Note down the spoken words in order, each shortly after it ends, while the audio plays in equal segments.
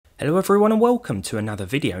Hello everyone and welcome to another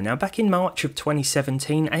video. Now back in March of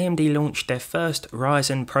 2017, AMD launched their first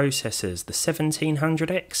Ryzen processors, the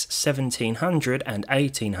 1700X, 1700 and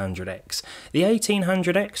 1800X. The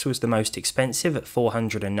 1800X was the most expensive at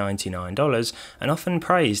 $499 and often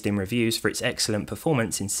praised in reviews for its excellent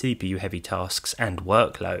performance in CPU heavy tasks and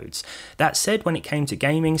workloads. That said, when it came to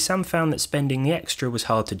gaming, some found that spending the extra was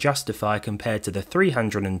hard to justify compared to the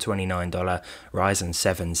 $329 Ryzen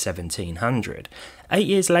 7 1700. 8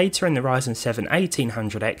 years later, and the Ryzen 7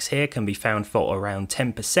 1800X here can be found for around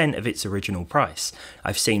 10% of its original price.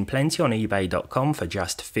 I've seen plenty on eBay.com for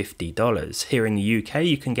just $50. Here in the UK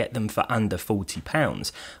you can get them for under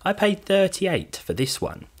 £40. I paid $38 for this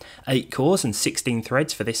one. 8 cores and 16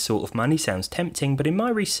 threads for this sort of money sounds tempting, but in my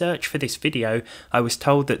research for this video I was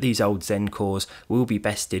told that these old Zen cores will be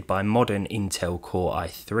bested by modern Intel Core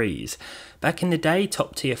i3s. Back in the day,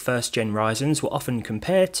 top tier first gen Ryzens were often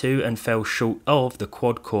compared to and fell short of the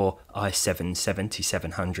quad-core i7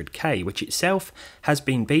 7700K, which itself has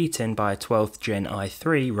been beaten by a 12th gen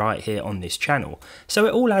i3 right here on this channel. So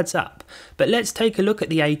it all adds up. But let's take a look at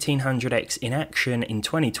the 1800X in action in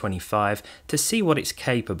 2025 to see what it's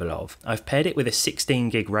capable of. I've paired it with a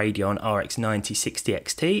 16GB Radeon RX 9060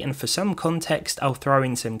 XT, and for some context I'll throw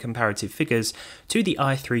in some comparative figures to the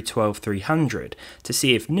i3-12300 to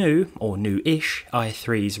see if new, or new-ish,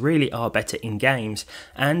 i3s really are better in games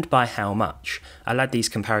and by how much. I'll add these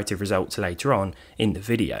comparative results later on in the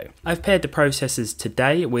video. I've paired the processors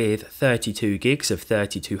today with 32 gigs of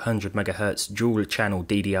 3200MHz dual channel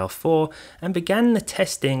DDR4 and began the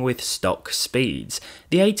testing with stock speeds.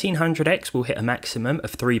 The 1800X will hit a maximum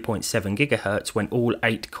of 3.7 GHz when all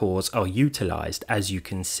 8 cores are utilised, as you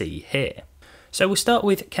can see here. So we'll start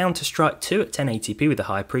with Counter-Strike 2 at 1080p with a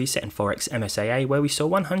high preset and 4x MSAA, where we saw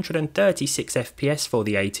 136 FPS for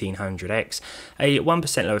the 1800X, a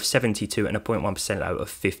 1% low of 72 and a 0.1% low of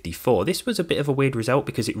 54. This was a bit of a weird result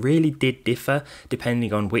because it really did differ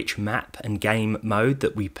depending on which map and game mode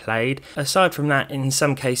that we played. Aside from that, in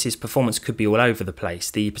some cases performance could be all over the place.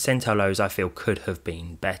 The percentile lows I feel could have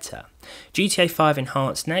been better. GTA 5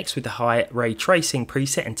 enhanced next with the high ray tracing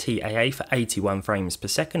preset and TAA for 81 frames per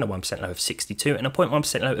second, a 1% low of 62 and a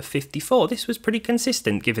 0.1% low of 54. This was pretty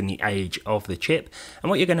consistent given the age of the chip, and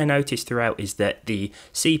what you're going to notice throughout is that the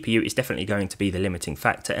CPU is definitely going to be the limiting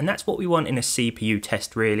factor, and that's what we want in a CPU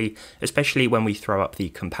test really, especially when we throw up the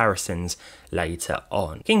comparisons later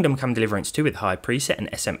on. Kingdom Come Deliverance 2 with high preset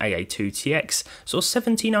and SMAA2TX saw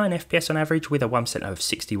 79 FPS on average with a 1% low of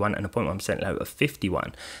 61 and a 0.1% low of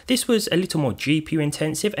 51. This was a little more GPU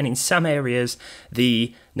intensive, and in some areas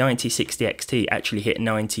the 9060 XT actually hit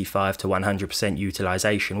 95 to 100%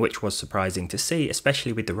 utilization, which was surprising to see,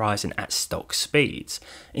 especially with the Ryzen at stock speeds.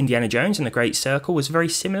 Indiana Jones and the Great Circle was very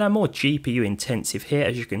similar, more GPU intensive here,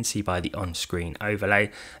 as you can see by the on-screen overlay,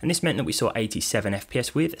 and this meant that we saw 87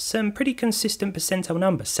 FPS with some pretty consistent percentile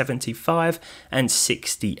numbers, 75 and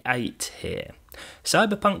 68 here.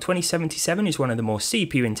 Cyberpunk 2077 is one of the more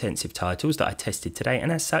CPU intensive titles that I tested today, and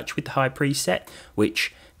as such with the high preset,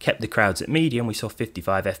 which kept the crowds at medium, we saw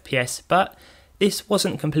 55 FPS, but this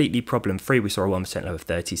wasn't completely problem free. We saw a 1% low of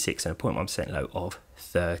 36 and a 0.1% low of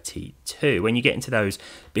 32. When you get into those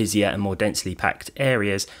busier and more densely packed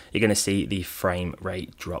areas, you're going to see the frame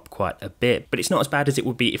rate drop quite a bit, but it's not as bad as it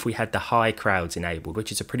would be if we had the high crowds enabled,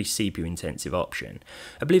 which is a pretty CPU intensive option.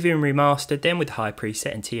 Oblivion Remastered then with high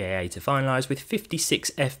preset and TAA to finalise with 56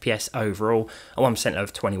 FPS overall, a 1% low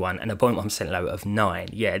of 21 and a 0.1% low of 9.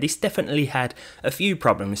 Yeah, this definitely had a few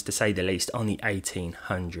problems to say the least on the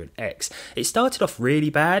 1800X. It started off really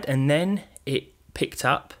bad and then it picked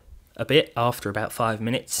up a bit after about 5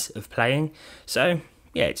 minutes of playing, so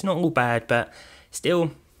yeah, it's not all bad, but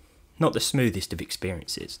still not the smoothest of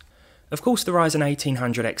experiences. Of course, the Ryzen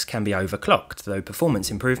 1800X can be overclocked, though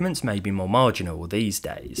performance improvements may be more marginal these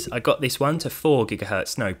days. I got this one to 4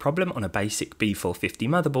 GHz no problem on a basic B450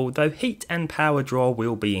 motherboard, though heat and power draw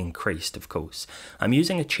will be increased, of course. I'm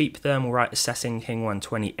using a cheap Thermalright Assassin King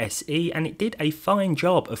 120 SE, and it did a fine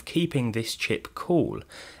job of keeping this chip cool.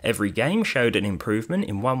 Every game showed an improvement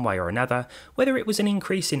in one way or another, whether it was an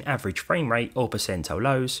increase in average frame rate or percentile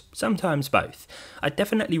lows, sometimes both. I'd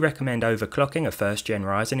definitely recommend overclocking a first gen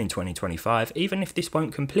Ryzen in 2025, even if this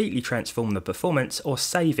won't completely transform the performance or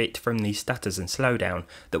save it from the stutters and slowdown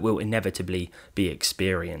that will inevitably be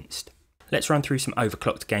experienced. Let's run through some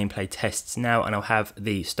overclocked gameplay tests now, and I'll have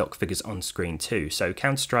the stock figures on screen too. So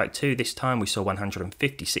Counter-Strike 2, this time we saw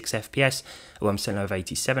 156 FPS, a 1% low of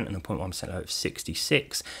 87 and a 0.1% low of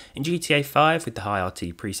 66. In GTA 5 with the high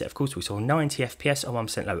RT preset, of course, we saw 90 FPS, a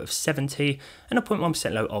 1% low of 70 and a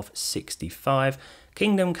 0.1% low of 65.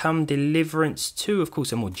 Kingdom Come Deliverance 2, of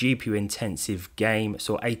course, a more GPU intensive game,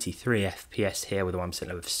 saw 83 FPS here with a 1%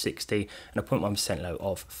 low of 60 and a 0.1% low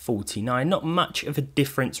of 49. Not much of a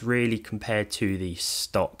difference really compared to the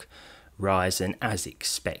stock Ryzen as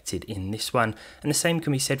expected in this one, and the same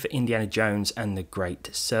can be said for Indiana Jones and the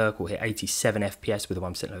Great Circle here, 87 FPS with a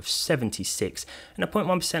 1% low of 76 and a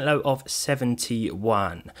 0.1% low of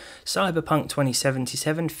 71. Cyberpunk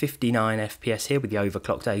 2077, 59 FPS here with the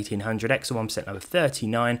overclocked 1800X, a 1% low of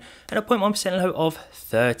 39 and a 0.1% low of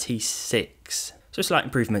 36. So a slight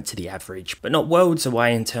improvement to the average, but not worlds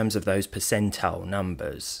away in terms of those percentile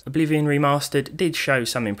numbers. Oblivion Remastered did show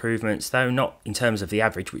some improvements, though not in terms of the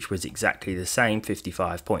average, which was exactly the same,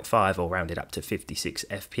 55.5 or rounded up to 56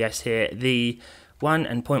 FPS here. The 1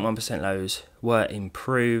 and 0.1% lows were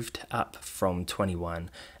improved, up from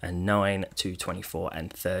 21 and 9 to 24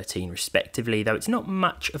 and 13 respectively, though it's not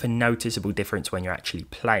much of a noticeable difference when you're actually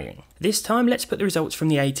playing. This time, let's put the results from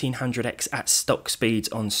the 1800X at stock speeds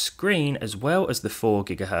on screen, as well as the 4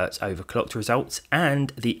 GHz overclocked results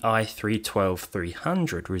and the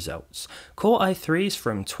i3-12300 results. Core i3s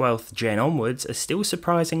from 12th gen onwards are still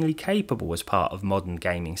surprisingly capable as part of modern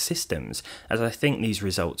gaming systems, as I think these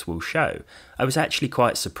results will show. I was actually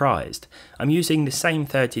quite surprised. I'm using the same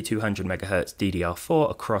 3200 MHz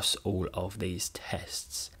DDR4 across all of these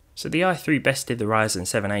tests. So the i3 bested the Ryzen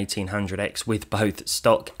 7 1800X with both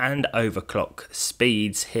stock and overclock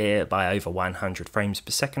speeds here by over 100 frames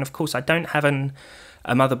per second. Of course, I don't have a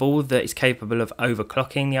motherboard that is capable of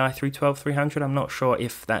overclocking the i3-12300. I'm not sure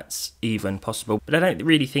if that's even possible, but I don't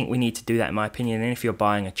really think we need to do that in my opinion, and if you're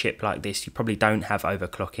buying a chip like this, you probably don't have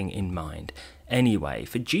overclocking in mind. Anyway,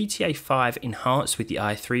 for GTA 5 enhanced with the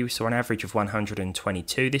i3, we saw an average of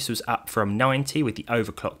 122. This was up from 90 with the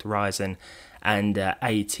overclocked Ryzen and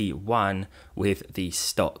 81 with the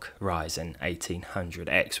stock Ryzen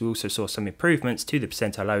 1800X. We also saw some improvements to the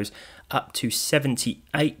percentile lows, up to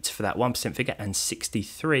 78 for that 1% figure and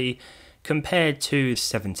 63 compared to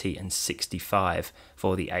 70 and 65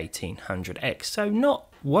 for the 1800X. So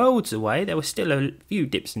not worlds away. There were still a few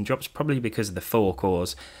dips and drops, probably because of the 4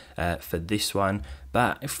 cores for this one,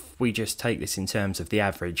 but if we just take this in terms of the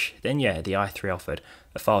average, then yeah, the i3 offered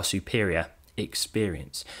a far superior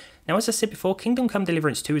experience. Now, as I said before, Kingdom Come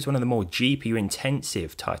Deliverance 2 is one of the more GPU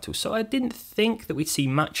intensive titles, so I didn't think that we'd see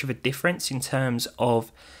much of a difference in terms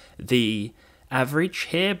of the average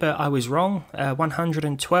here, but I was wrong.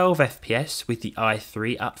 112 FPS with the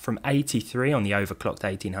i3, up from 83 on the overclocked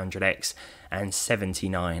 1800X and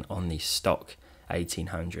 79 on the stock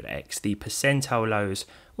 1800X. The percentile lows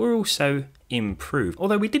were also improved,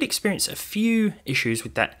 although we did experience a few issues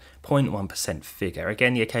with that 0.1% figure.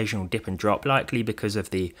 Again, the occasional dip and drop, likely because of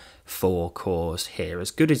the 4 cores here.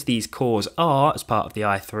 As good as these cores are as part of the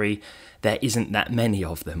i3, there isn't that many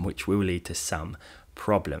of them, which will lead to some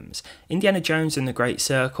problems. Indiana Jones and the Great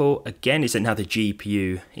Circle, again, is another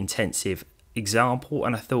GPU intensive example,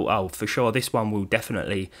 and I thought, oh, for sure this one will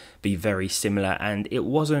definitely be very similar, and it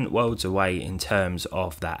wasn't worlds away in terms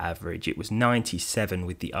of that average. It was 97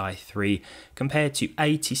 with the i3 compared to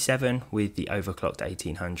 87 with the overclocked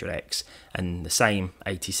 1800X, and the same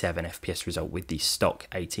 87 FPS result with the stock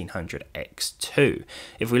 1800X2.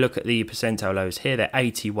 If we look at the percentile lows here, they're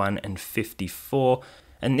 81 and 54.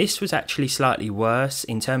 And this was actually slightly worse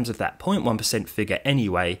in terms of that 0.1% figure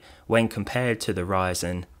anyway, when compared to the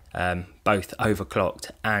Ryzen, both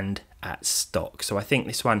overclocked and at stock. So I think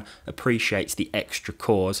this one appreciates the extra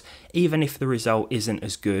cores, even if the result isn't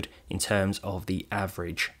as good in terms of the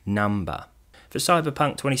average number. For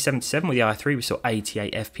Cyberpunk 2077 with the i3, we saw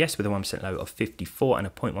 88 FPS with a 1% low of 54 and a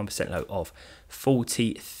 0.1% low of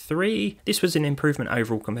 43. This was an improvement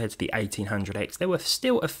overall compared to the 1800X. There were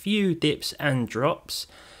still a few dips and drops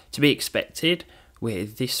to be expected.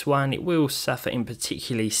 With this one, it will suffer in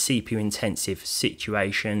particularly CPU intensive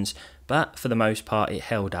situations, but for the most part it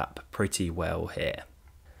held up pretty well here.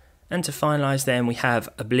 And to finalise then, we have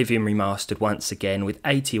Oblivion Remastered once again with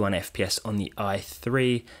 81 FPS on the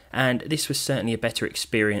i3, and this was certainly a better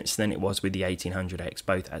experience than it was with the 1800X,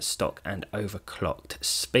 both at stock and overclocked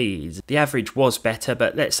speeds. The average was better,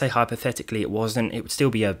 but let's say hypothetically it wasn't, it would still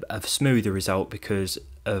be a smoother result because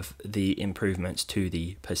of the improvements to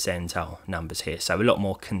the percentile numbers here. So a lot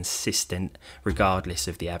more consistent regardless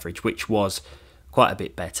of the average, which was quite a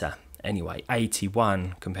bit better. Anyway,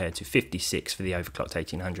 81 compared to 56 for the overclocked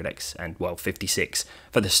 1800X and, well, 56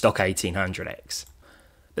 for the stock 1800X.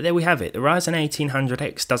 But there we have it. The Ryzen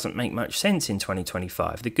 1800X doesn't make much sense in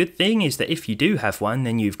 2025. The good thing is that if you do have one,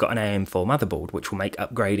 then you've got an AM4 motherboard, which will make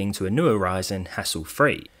upgrading to a newer Ryzen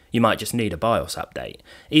hassle-free. You might just need a BIOS update.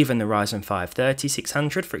 Even the Ryzen 5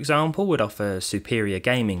 3600, for example, would offer superior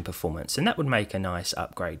gaming performance, and that would make a nice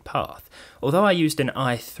upgrade path. Although I used an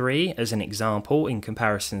i3 as an example in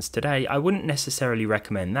comparisons today, I wouldn't necessarily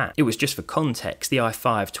recommend that. It was just for context. The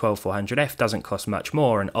i5 12400F doesn't cost much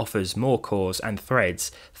more and offers more cores and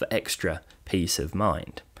threads for extra peace of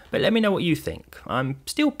mind. But let me know what you think. I'm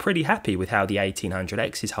still pretty happy with how the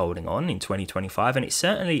 1800X is holding on in 2025, and it's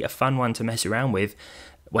certainly a fun one to mess around with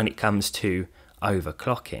when it comes to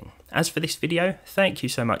overclocking. As for this video, thank you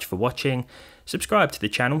so much for watching. Subscribe to the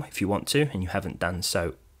channel if you want to, and you haven't done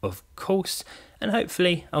so, of course, and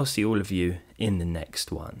hopefully I'll see all of you in the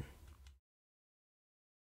next one.